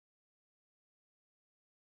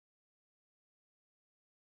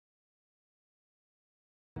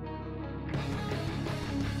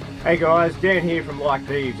Hey guys, Dan here from Like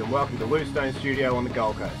Thieves and welcome to Bluestone Studio on the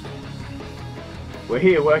Gold Coast. We're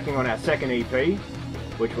here working on our second EP,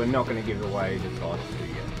 which we're not going to give away the title to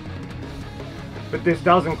yet. But this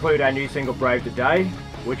does include our new single Brave Today,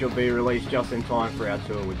 which will be released just in time for our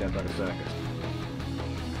tour with Dead Letter Circus.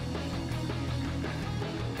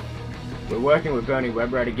 We're working with Bernie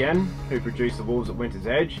Webrad again, who produced The Wolves at Winter's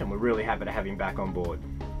Edge, and we're really happy to have him back on board.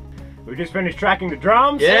 We've just finished tracking the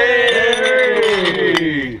drums. Yay!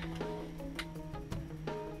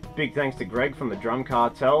 Big thanks to Greg from the Drum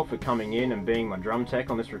Cartel for coming in and being my drum tech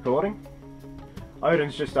on this recording.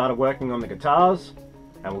 Odin's just started working on the guitars,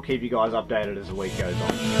 and we'll keep you guys updated as the week goes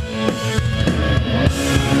on.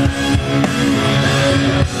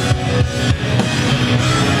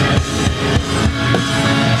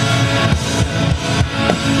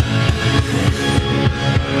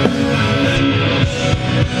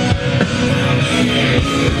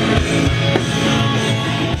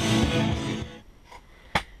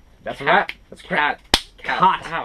 That's a wrap. That's a wrap. Cat.